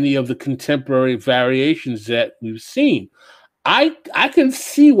than many of the contemporary variations that we've seen. I can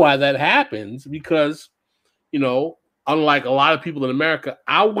see why that happens, because, you know, unlike a lot of people in America,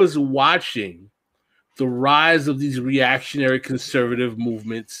 I was watching the rise of these reactionary conservative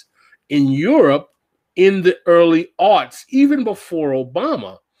movements in Europe in the early aughts, even before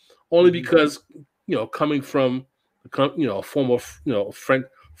Obama, only because, you know, coming from, you know, a former, you know,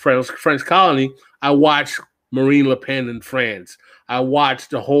 French colony, I watched Marine Le Pen in France. I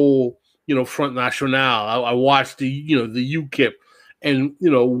watched the whole, you know, Front National. I watched the, you know, the UKIP, and,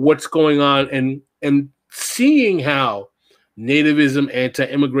 you know, what's going on, and seeing how nativism,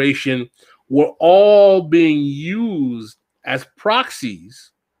 anti-immigration were all being used as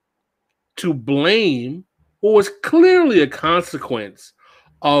proxies to blame what was clearly a consequence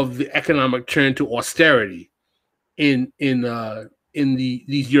of the economic turn to austerity in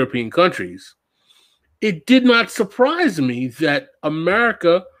these European countries. It did not surprise me that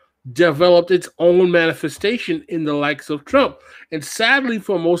America developed its own manifestation in the likes of Trump. And sadly,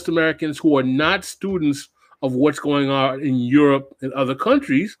 for most Americans who are not students of what's going on in Europe and other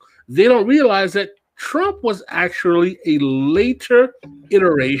countries, they don't realize that Trump was actually a later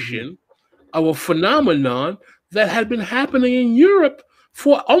iteration of a phenomenon that had been happening in Europe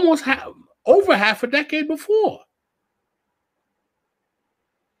for almost over half a decade before.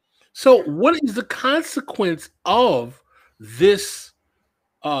 So what is the consequence of this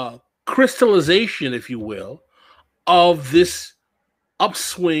crystallization, if you will, of this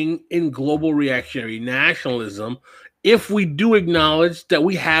upswing in global reactionary nationalism, if we do acknowledge that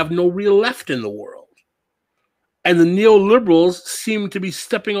we have no real left in the world? And the neoliberals seem to be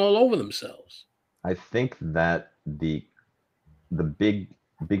stepping all over themselves. I think that the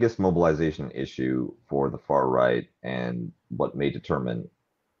biggest mobilization issue for the far right, and what may determine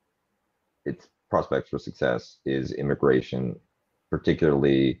its prospects for success, is immigration,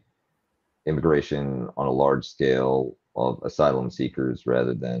 particularly immigration on a large scale of asylum seekers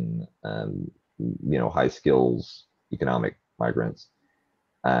rather than high skills economic migrants.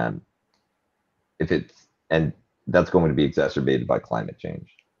 And that's going to be exacerbated by climate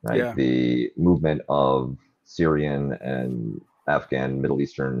change, right? Yeah. The movement of Syrian and Afghan, Middle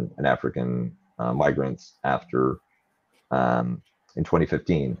Eastern, and African migrants after in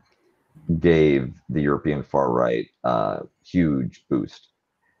 2015 gave the European far right a huge boost,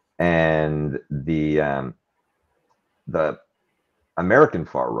 and the American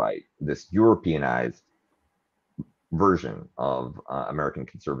far right, this Europeanized version of American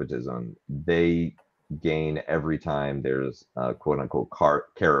conservatism, they gain every time there's a quote unquote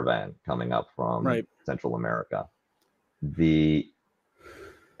caravan coming up from Central America.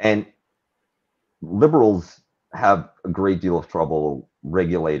 And liberals have a great deal of trouble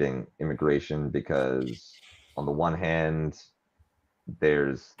regulating immigration because on the one hand,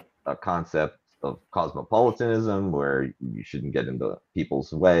 there's a concept of cosmopolitanism where you shouldn't get into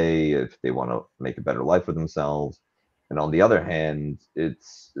people's way if they want to make a better life for themselves. And on the other hand,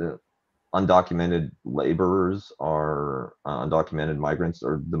 it's undocumented laborers or undocumented migrants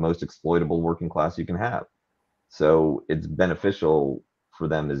are the most exploitable working class you can have. So it's beneficial for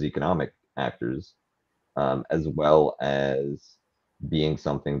them as economic actors, as well as being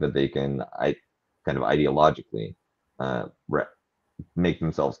something that they can kind of ideologically make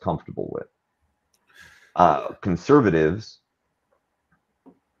themselves comfortable with. Conservatives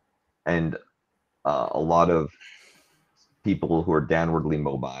and a lot of people who are downwardly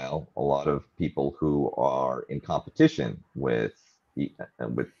mobile, a lot of people who are in competition with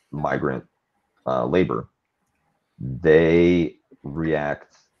migrant labor, they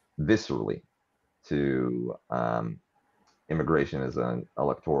react viscerally to immigration as an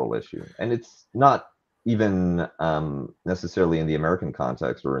electoral issue. And it's not even necessarily in the American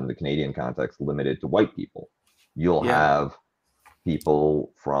context or in the Canadian context limited to white people. You'll have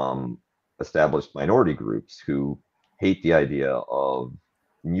people from established minority groups who hate the idea of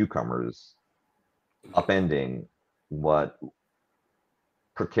newcomers upending what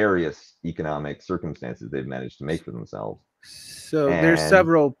precarious economic circumstances they've managed to make for themselves. So there's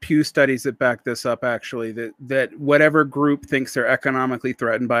several Pew studies that back this up, actually, that whatever group thinks they're economically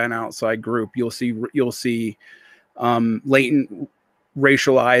threatened by an outside group, you'll see latent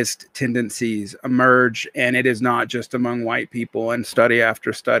racialized tendencies emerge, and it is not just among white people. And study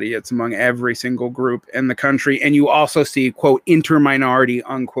after study, it's among every single group in the country. And you also see, quote, interminority,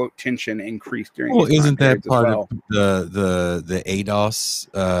 unquote, tension increase during. Well, isn't that part of the ADOS?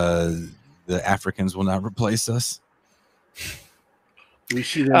 The Africans will not replace us. We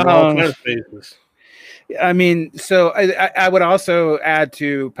see them in all kinds of phases. I mean, so I would also add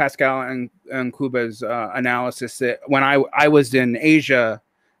to Pascal and Kuba's analysis that when I was in Asia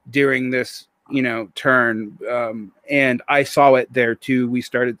during this, turn, and I saw it there too. We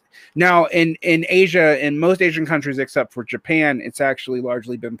started now in Asia, in most Asian countries except for Japan, it's actually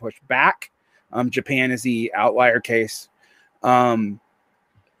largely been pushed back. Japan is the outlier case, but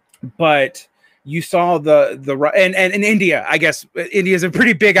you saw and in India, I guess India is a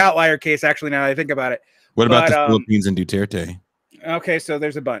pretty big outlier case actually. Now that I think about it. What about the Philippines and Duterte? Okay, so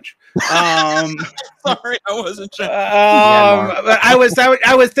there's a bunch. Sorry, I wasn't sure. But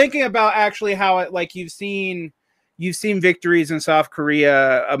I was thinking about actually how it, like you've seen victories in South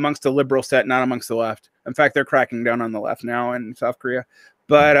Korea amongst the liberal set, not amongst the left. In fact, they're cracking down on the left now in South Korea.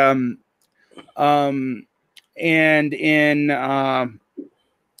 But and in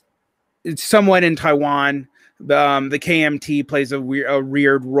it's somewhat in Taiwan. The KMT plays a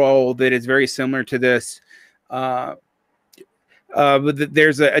weird role that is very similar to this. But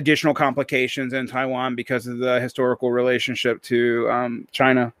there's additional complications in Taiwan because of the historical relationship to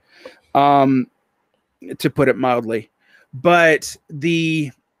China, to put it mildly. But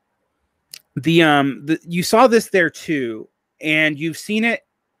you saw this there too, and you've seen it.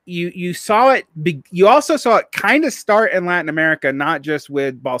 You saw it. You also saw it kind of start in Latin America, not just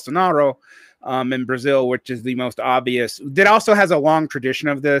with Bolsonaro. In Brazil, which is the most obvious, that also has a long tradition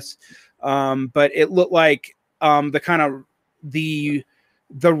of this. But it looked like the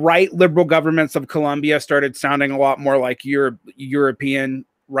right liberal governments of Colombia started sounding a lot more like European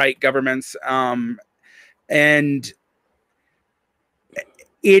right governments. And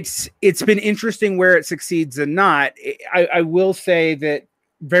it's been interesting where it succeeds and not. I will say that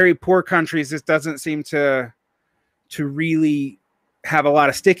very poor countries, this doesn't seem to really have a lot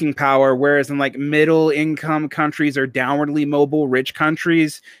of sticking power, whereas in like middle income countries or downwardly mobile rich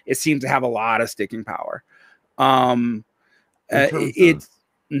countries, it seems to have a lot of sticking power. It's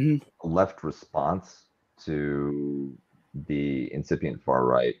left response to the incipient far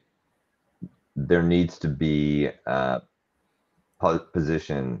right. there needs to be a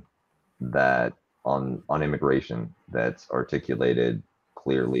position that on immigration that's articulated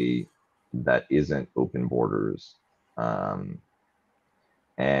clearly, that isn't open borders,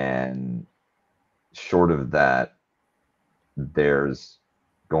 and short of that, there's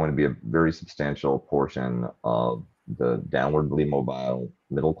going to be a very substantial portion of the downwardly mobile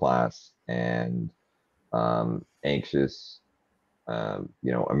middle class and anxious,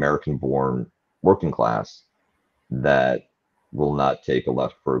 American-born working class that will not take a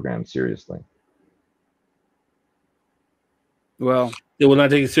left program seriously. Well, they will not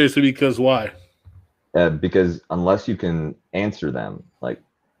take it seriously because why? Because unless you can answer them, like,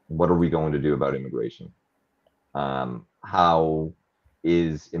 what are we going to do about immigration? How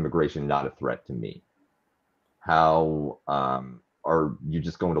is immigration not a threat to me? How are you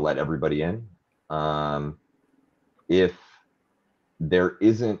just going to let everybody in? If there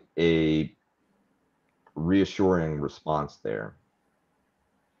isn't a reassuring response there,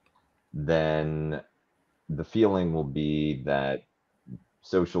 then the feeling will be that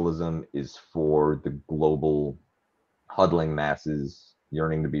socialism is for the global huddling masses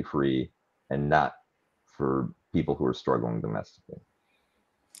yearning to be free, and not for people who are struggling domestically.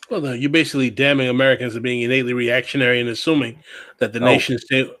 Well, no, you're basically damning Americans as being innately reactionary and assuming that the nation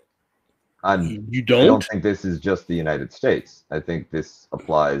state. You don't? I don't think this is just the United States. I think this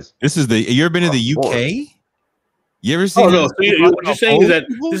applies. This is you ever been to the UK? You ever seen? Oh no! So what you're saying is that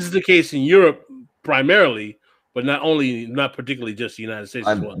this is the case in Europe primarily, but not particularly just the United States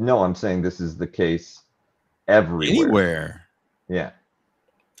as well. No, I'm saying this is the case everywhere. Anywhere. Yeah.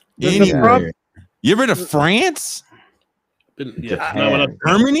 Anywhere. You ever been to France? Japan,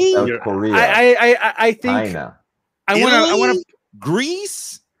 Germany? South Korea. I think China. I want to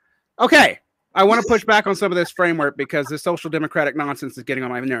Greece. Okay, I want to push back on some of this framework because the social democratic nonsense is getting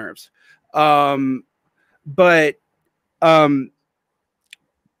on my nerves. But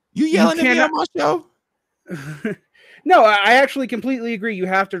you yelling at me on my show? No, I actually completely agree. You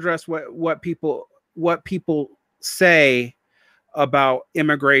have to address what people say about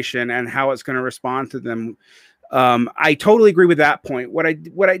immigration and how it's going to respond to them. I totally agree with that point. What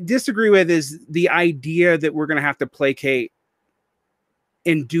I disagree with is the idea that we're going to have to placate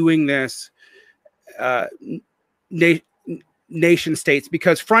in doing this nation states,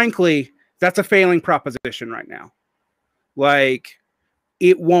 because frankly, that's a failing proposition right now. Like,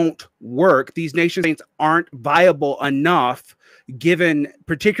 it won't work. These nation states aren't viable enough,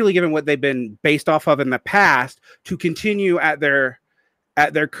 particularly given what they've been based off of in the past, to continue at their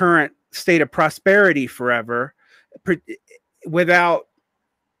current state of prosperity forever, without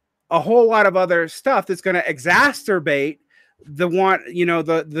a whole lot of other stuff that's going to exacerbate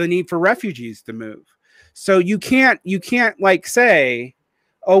the need for refugees to move. So you can't like say,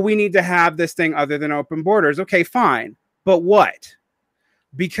 oh, we need to have this thing other than open borders. Okay, fine. But what?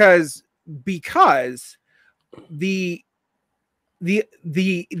 Because the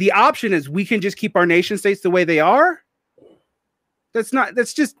option is we can just keep our nation states the way they are. That's not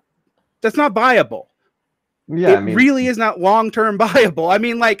viable. Yeah, it really is not long-term viable. I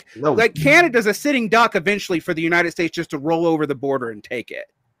mean, like Canada's a sitting duck eventually for the United States just to roll over the border and take it.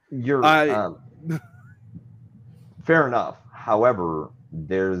 You're fair enough. However,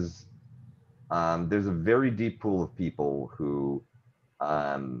 there's a very deep pool of people who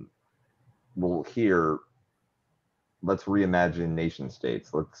will hear, let's reimagine nation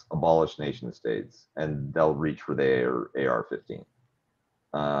states, let's abolish nation states, and they'll reach for the AR-15.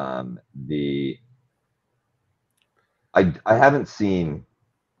 I haven't seen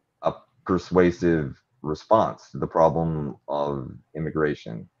a persuasive response to the problem of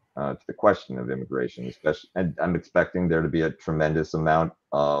immigration, to the question of immigration, especially, and I'm expecting there to be a tremendous amount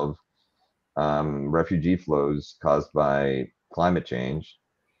of refugee flows caused by climate change,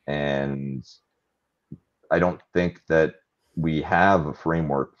 and I don't think that we have a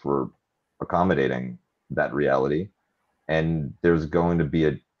framework for accommodating that reality, and there's going to be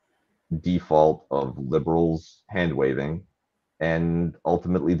a default of liberals hand waving, and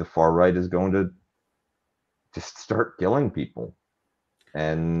ultimately the far right is going to just start killing people,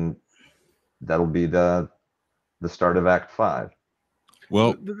 and that'll be the start of Act 5.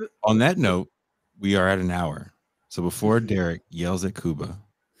 Well, on that note, we are at an hour. So before Derick yells at Cuba,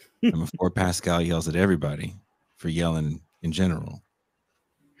 and before Pascal yells at everybody for yelling in general,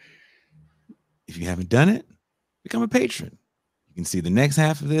 if you haven't done it, become a patron. You can see the next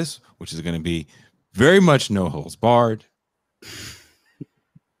half of this, which is going to be very much no holds barred.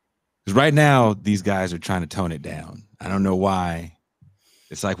 Because right now, these guys are trying to tone it down. I don't know why.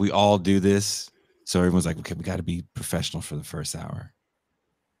 It's like we all do this. So everyone's like, okay, we got to be professional for the first hour.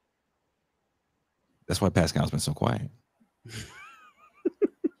 That's why Pascal's been so quiet. He's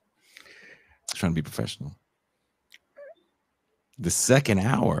trying to be professional. The second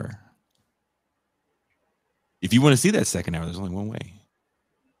hour. If you want to see that second hour, there's only one way.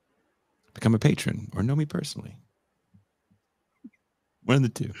 Become a patron or know me personally. One of the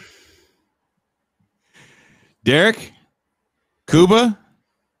two. Derick, Cuba,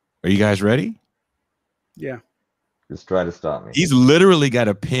 are you guys ready? Yeah. Just try to stop me. He's literally got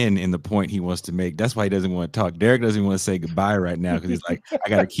a pin in the point he wants to make. That's why he doesn't want to talk. Derick doesn't want to say goodbye right now because he's like, I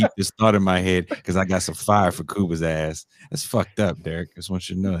got to keep this thought in my head because I got some fire for Cuba's ass. That's fucked up, Derick. I just want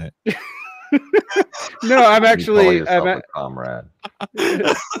you to know that. No, I'm actually a comrade.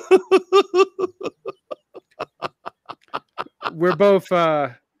 We're both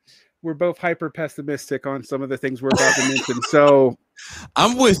hyper pessimistic on some of the things we're about to mention. So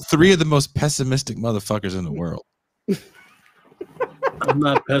I'm with three of the most pessimistic motherfuckers in the world. I'm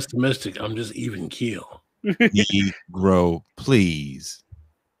not pessimistic. I'm just even keel. Negro, please.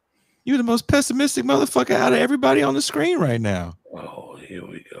 You're the most pessimistic motherfucker out of everybody on the screen right now. Oh, here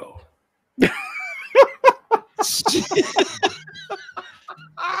we go.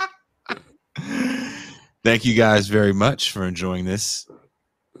 Thank you guys very much for enjoying this.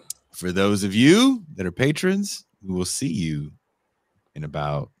 For those of you that are patrons, we will see you in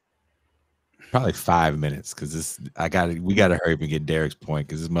about probably 5 minutes because we gotta hurry up and get Derick's point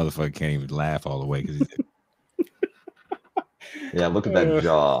because this motherfucker can't even laugh all the way because he's yeah, look at that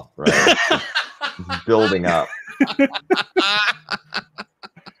jaw, right? It's building up.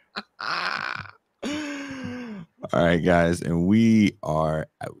 All right, guys, and we are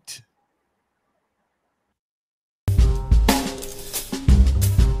out.